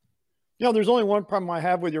do that. There's only one problem I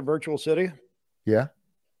have with your virtual city. Yeah.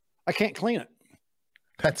 I can't clean it.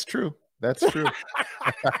 That's true. That's true.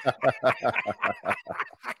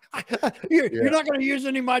 You're not going to use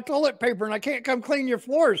any of my toilet paper, and I can't come clean your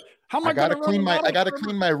floors. How am I going to clean my? I got to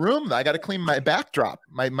clean my room. I got to clean my backdrop.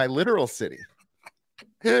 My literal city.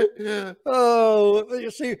 Oh,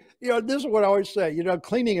 you see, this is what I always say.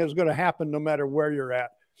 Cleaning is going to happen no matter where you're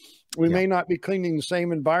at. We may not be cleaning the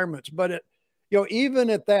same environments, but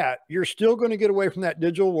even at that, you're still going to get away from that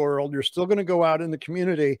digital world. You're still going to go out in the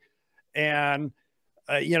community, and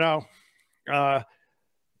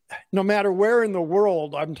no matter where in the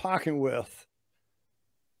world I'm talking with,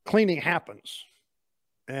 cleaning happens.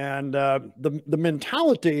 And the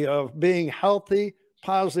mentality of being healthy,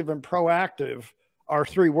 positive, and proactive our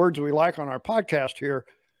three words we like on our podcast here,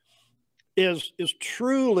 is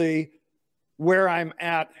truly where I'm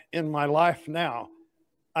at in my life now.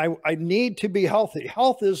 I need to be healthy.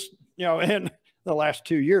 Health is, in the last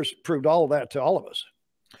 2 years proved all of that to all of us.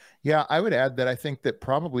 Yeah, I would add that I think that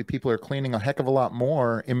probably people are cleaning a heck of a lot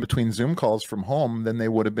more in between Zoom calls from home than they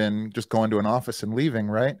would have been just going to an office and leaving,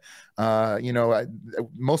 right?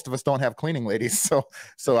 Most of us don't have cleaning ladies, so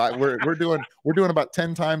we're doing about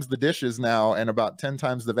 10 times the dishes now and about 10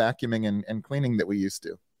 times the vacuuming and cleaning that we used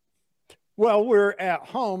to. Well, we're at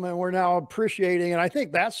home and we're now appreciating, and I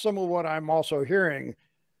think that's some of what I'm also hearing,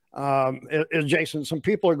 is Jason, some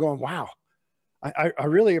people are going, wow, I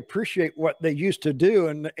really appreciate what they used to do.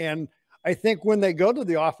 And I think when they go to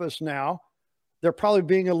the office now, they're probably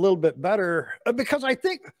being a little bit better, because I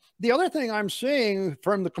think the other thing I'm seeing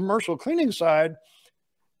from the commercial cleaning side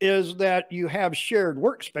is that you have shared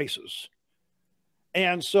workspaces.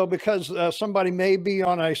 And so because somebody may be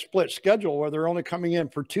on a split schedule where they're only coming in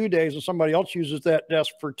for 2 days and somebody else uses that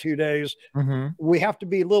desk for 2 days, we have to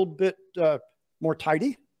be a little bit more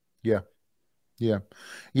tidy. Yeah.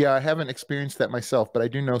 I haven't experienced that myself, but I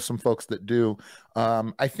do know some folks that do.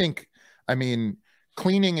 Cleaning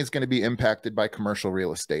is going to be impacted by commercial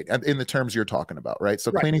real estate in the terms you're talking about, right?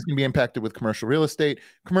 So cleaning is going to be impacted with commercial real estate.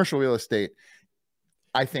 Commercial real estate,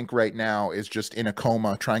 I think right now is just in a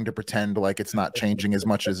coma, trying to pretend like it's not changing as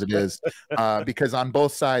much as it is, because on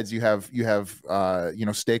both sides you have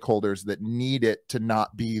stakeholders that need it to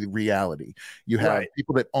not be reality. You have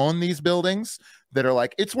people that own these buildings that are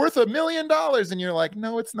like, it's worth $1 million, and you're like,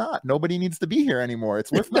 no, it's not. Nobody needs to be here anymore.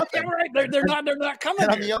 It's worth nothing. They're not coming.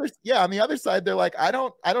 And on the other side, they're like, I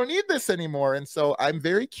don't need this anymore. And so I'm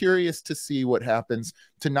very curious to see what happens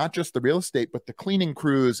to not just the real estate, but the cleaning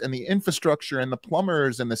crews and the infrastructure and the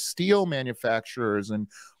plumbers and the steel manufacturers and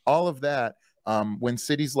all of that. When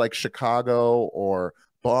cities like Chicago or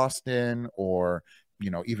Boston or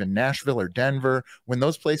even Nashville or Denver, when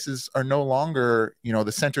those places are no longer,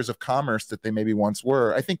 the centers of commerce that they maybe once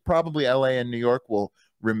were, I think probably LA and New York will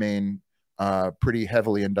remain pretty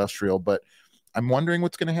heavily industrial. But I'm wondering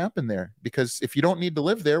what's going to happen there, because if you don't need to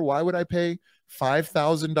live there, why would I pay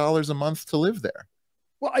 $5,000 a month to live there?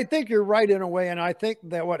 Well, I think you're right in a way. And I think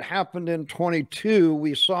that what happened in 22,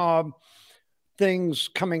 we saw things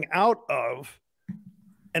coming out of,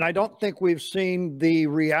 and I don't think we've seen the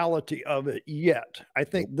reality of it yet. I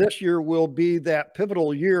think this year will be that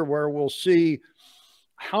pivotal year where we'll see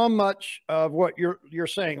how much of what you're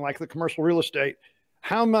saying, like the commercial real estate,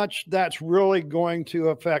 how much that's really going to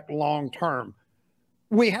affect long term.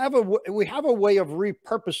 We have a way of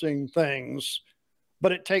repurposing things,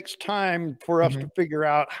 but it takes time for us to figure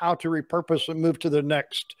out how to repurpose and move to the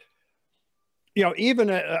next.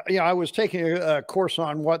 I was taking a course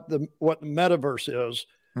on what the metaverse is.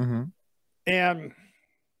 And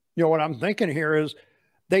what I'm thinking here is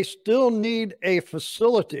they still need a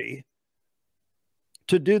facility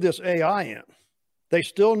to do this AI in. They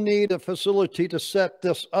still need a facility to set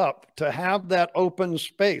this up, to have that open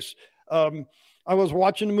space. I was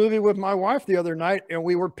watching a movie with my wife the other night, and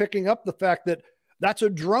we were picking up the fact that that's a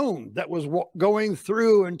drone that was going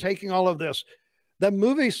through and taking all of this. The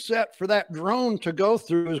movie set for that drone to go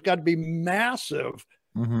through has got to be massive.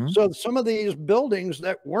 So some of these buildings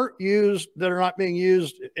that weren't used, that are not being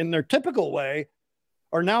used in their typical way,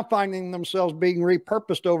 are now finding themselves being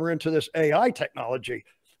repurposed over into this AI technology.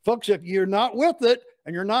 Folks, if you're not with it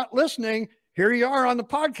and you're not listening, here you are on the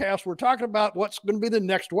podcast. We're talking about what's going to be the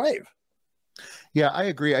next wave. Yeah, I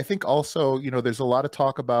agree. I think also, there's a lot of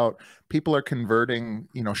talk about people are converting,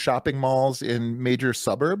 shopping malls in major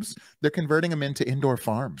suburbs. They're converting them into indoor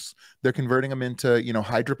farms. They're converting them into,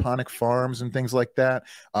 hydroponic farms and things like that.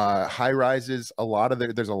 High rises,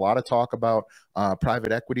 there's a lot of talk about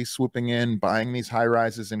private equity swooping in, buying these high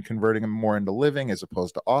rises and converting them more into living as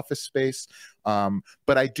opposed to office space.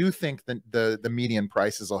 But I do think that the median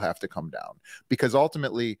prices will have to come down, because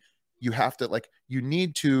ultimately you have to, you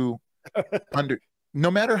need to no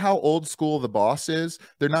matter how old school the boss is,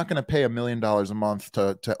 they're not going to pay $1 million a month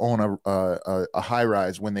to own a high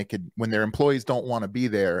rise when their employees don't want to be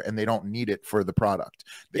there and they don't need it for the product.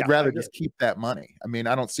 They'd rather just keep that money. I mean,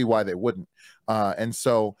 I don't see why they wouldn't. And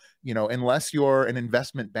so, unless you're an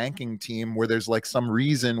investment banking team where there's some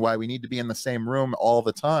reason why we need to be in the same room all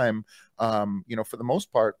the time, for the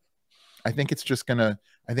most part, I think it's going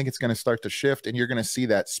to start to shift, and you're going to see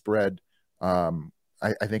that spread.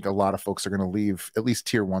 I think a lot of folks are going to leave at least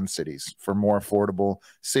tier 1 cities for more affordable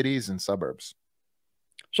cities and suburbs.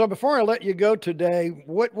 So before I let you go today,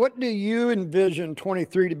 what do you envision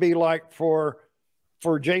 23 to be like for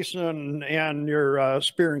Jason and your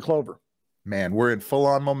Spear and Clover? Man, we're in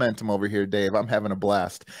full-on momentum over here, Dave. I'm having a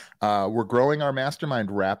blast. We're growing our mastermind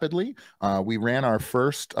rapidly. We ran our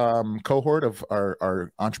first cohort of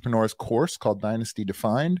our entrepreneurs course called Dynasty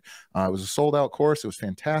Defined. It was a sold-out course. It was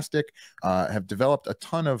fantastic. Have developed a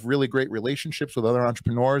ton of really great relationships with other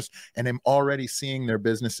entrepreneurs, and am already seeing their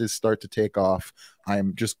businesses start to take off.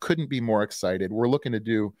 I'm just couldn't be more excited. We're looking to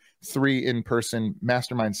do 3 in-person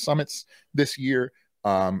mastermind summits this year,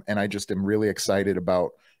 and I just am really excited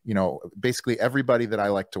about, you know, basically everybody that I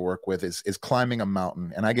like to work with is climbing a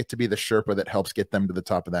mountain, and I get to be the Sherpa that helps get them to the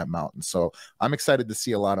top of that mountain. So I'm excited to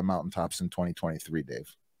see a lot of mountaintops in 2023,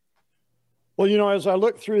 Dave. Well, you know, as I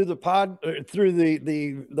look through the through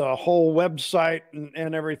the whole website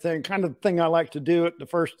and everything, kind of thing I like to do at the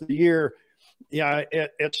first of the year, yeah,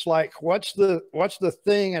 it's like, what's the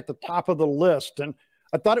thing at the top of the list? And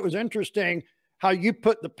I thought it was interesting how you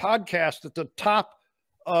put the podcast at the top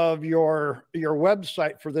of your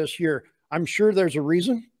website for this year. I'm sure there's a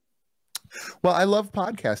reason. Well, I love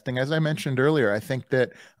podcasting. As I mentioned earlier, I think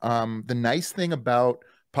that the nice thing about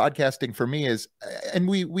podcasting for me is, and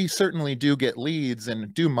we certainly do get leads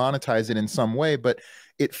and do monetize it in some way, but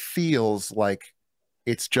it feels like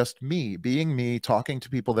it's just me being me, talking to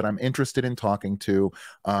people that I'm interested in talking to.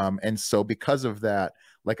 And so because of that,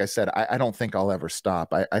 like I said, I don't think I'll ever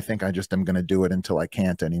stop. I think I just am going to do it until I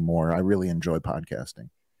can't anymore. I really enjoy podcasting.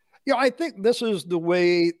 Yeah, I think this is the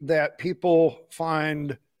way that people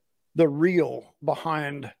find the real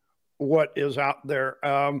behind what is out there.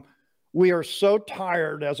 We are so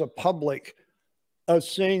tired as a public of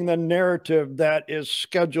seeing the narrative that is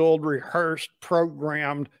scheduled, rehearsed,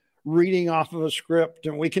 programmed, reading off of a script.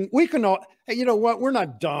 And we can all, hey, you know what? We're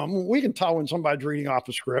not dumb. We can tell when somebody's reading off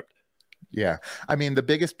a script. Yeah. I mean, the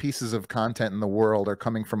biggest pieces of content in the world are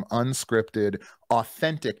coming from unscripted,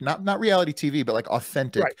 authentic, not reality TV, but like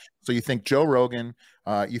authentic. Right. So you think Joe Rogan,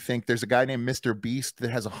 you think there's a guy named Mr. Beast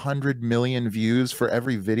that has 100 million views for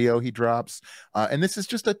every video he drops. And this is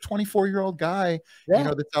just a 24-year-old guy, you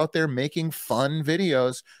know, that's out there making fun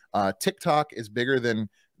videos. TikTok is bigger than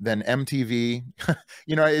MTV.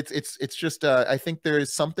 You know, it's just, I think there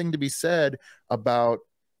is something to be said about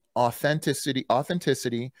authenticity,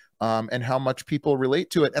 and how much people relate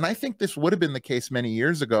to it. And I think this would have been the case many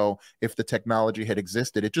years ago if the technology had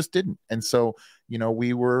existed. It just didn't. And so, you know,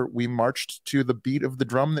 we marched to the beat of the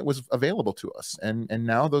drum that was available to us. And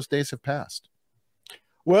now those days have passed.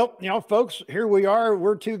 Well, you know, folks, here we are.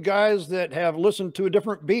 We're 2 guys that have listened to a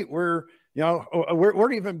different beat. We're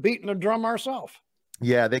even beating a drum ourselves.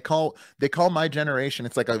 Yeah, they call my generation,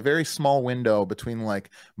 it's like a very small window between like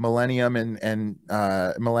millennium and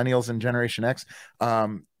millennials and Generation X.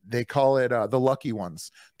 They call it the lucky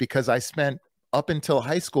ones, because I spent up until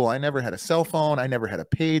high school, I never had a cell phone, I never had a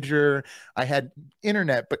pager. I had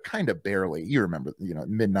internet, but kind of barely. You remember, you know,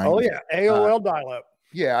 mid-90s. Oh yeah, AOL dial-up.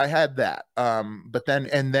 Yeah, I had that. But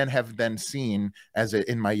then have seen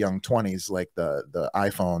in my young 20s, like the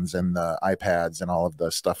iPhones and the iPads and all of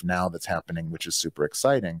the stuff now that's happening, which is super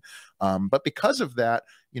exciting. But because of that,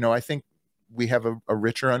 you know, I think we have a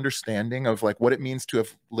richer understanding of like what it means to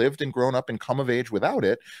have lived and grown up and come of age without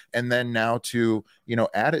it. And then now to, you know,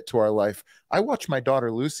 add it to our life. I watch my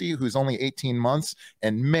daughter, Lucy, who's only 18 months,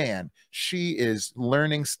 and man, she is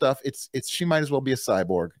learning stuff. She might as well be a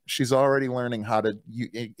cyborg. She's already learning how to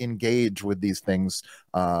engage with these things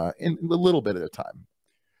in a little bit at a time.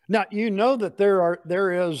 Now, you know that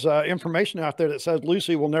there is information out there that says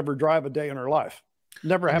Lucy will never drive a day in her life.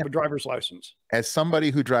 Never have a driver's license. As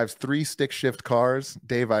somebody who drives 3 stick shift cars,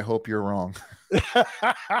 Dave, I hope you're wrong.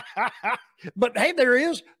 But hey, there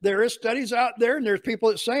is studies out there, and there's people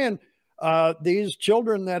that saying these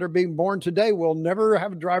children that are being born today will never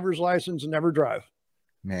have a driver's license and never drive.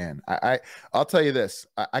 Man, I'll tell you this.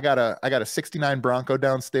 I got a 69 Bronco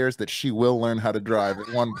downstairs that she will learn how to drive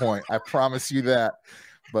at one point. I promise you that.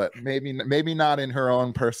 But maybe not in her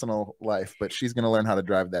own personal life, but she's going to learn how to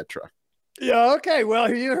drive that truck. Yeah. Okay. Well,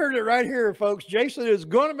 you heard it right here, folks. Jason is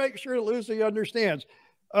going to make sure Lucy understands.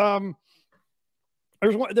 There's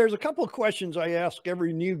a couple of questions I ask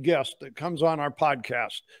every new guest that comes on our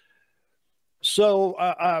podcast. So,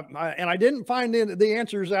 and I didn't find the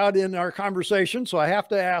answers out in our conversation, so I have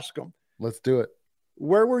to ask them. Let's do it.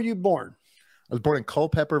 Where were you born? I was born in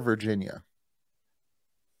Culpeper, Virginia.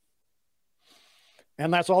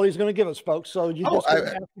 And that's all he's going to give us, folks. So you just have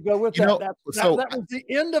to go with that. That was the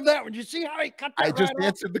end of that one. Did you see how he cut that? I just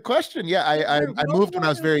answered the question. Yeah, I moved when I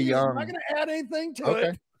was very young. I'm not going to add anything to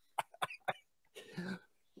it.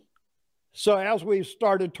 So as we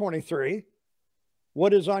started 23,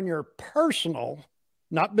 what is on your personal,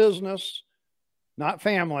 not business, not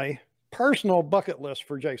family, personal bucket list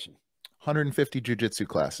for Jason? 150 jujitsu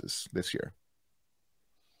classes this year.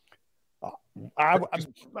 Whoa, I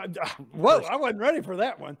wasn't ready for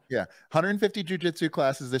that one. Yeah, 150 jujitsu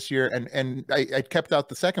classes this year, and I kept out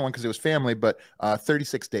the second one because it was family, but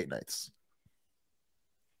 36 date nights.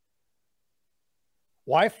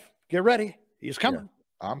 Wife, get ready. He's coming.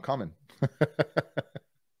 Yeah, I'm coming.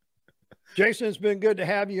 Jason, it's been good to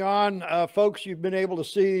have you on. Folks, you've been able to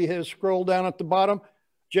see his scroll down at the bottom.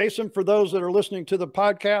 Jason, for those that are listening to the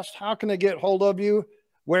podcast, how can they get hold of you,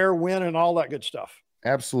 where, when, and all that good stuff?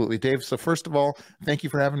 Absolutely, Dave. So first of all, thank you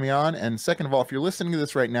for having me on. And second of all, if you're listening to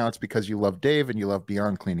this right now, it's because you love Dave and you love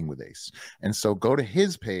Beyond Cleaning with Ace. And so go to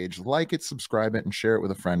his page, like it, subscribe it, and share it with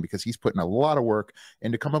a friend, because he's putting a lot of work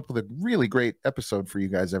in to come up with a really great episode for you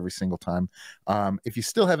guys every single time. If you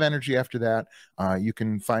still have energy after that, you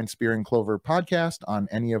can find Spear and Clover podcast on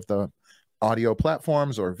any of the audio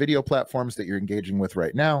platforms or video platforms that you're engaging with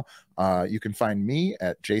right now. You can find me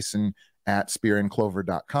at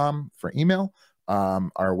jason@spearandclover.com for email.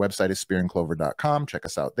 Our website is spearandclover.com. Check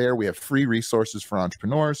us out there. We have free resources for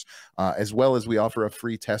entrepreneurs, as well as we offer a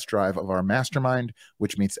free test drive of our mastermind,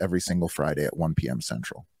 which meets every single Friday at 1 p.m.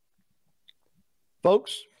 Central.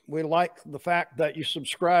 Folks, we like the fact that you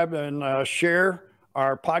subscribe and share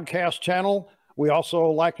our podcast channel. We also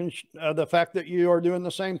like the fact that you are doing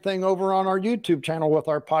the same thing over on our YouTube channel with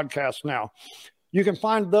our podcast now. You can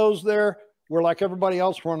find those there. We're like everybody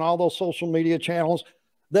else. We're on all those social media channels.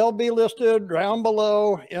 They'll be listed down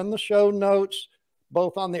below in the show notes,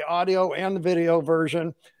 both on the audio and the video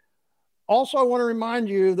version. Also, I want to remind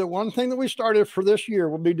you that one thing that we started for this year,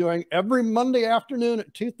 we'll be doing every Monday afternoon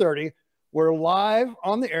at 2:30. We're live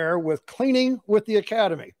on the air with Cleaning with the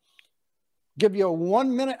Academy. Give you a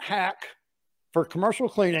 1-minute hack for commercial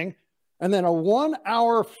cleaning, and then a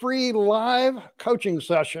 1-hour free live coaching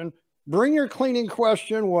session. Bring your cleaning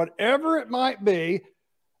question, whatever it might be,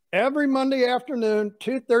 every Monday afternoon,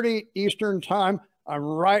 2:30 Eastern time. I'm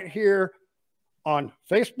right here on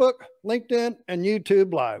Facebook, LinkedIn, and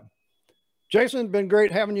YouTube Live. Jason, it's been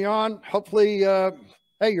great having you on. Hopefully,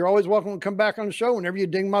 hey, you're always welcome to come back on the show whenever you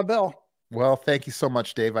ding my bell. Well, thank you so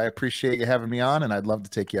much, Dave. I appreciate you having me on, and I'd love to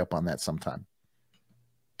take you up on that sometime.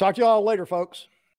 Talk to you all later, folks.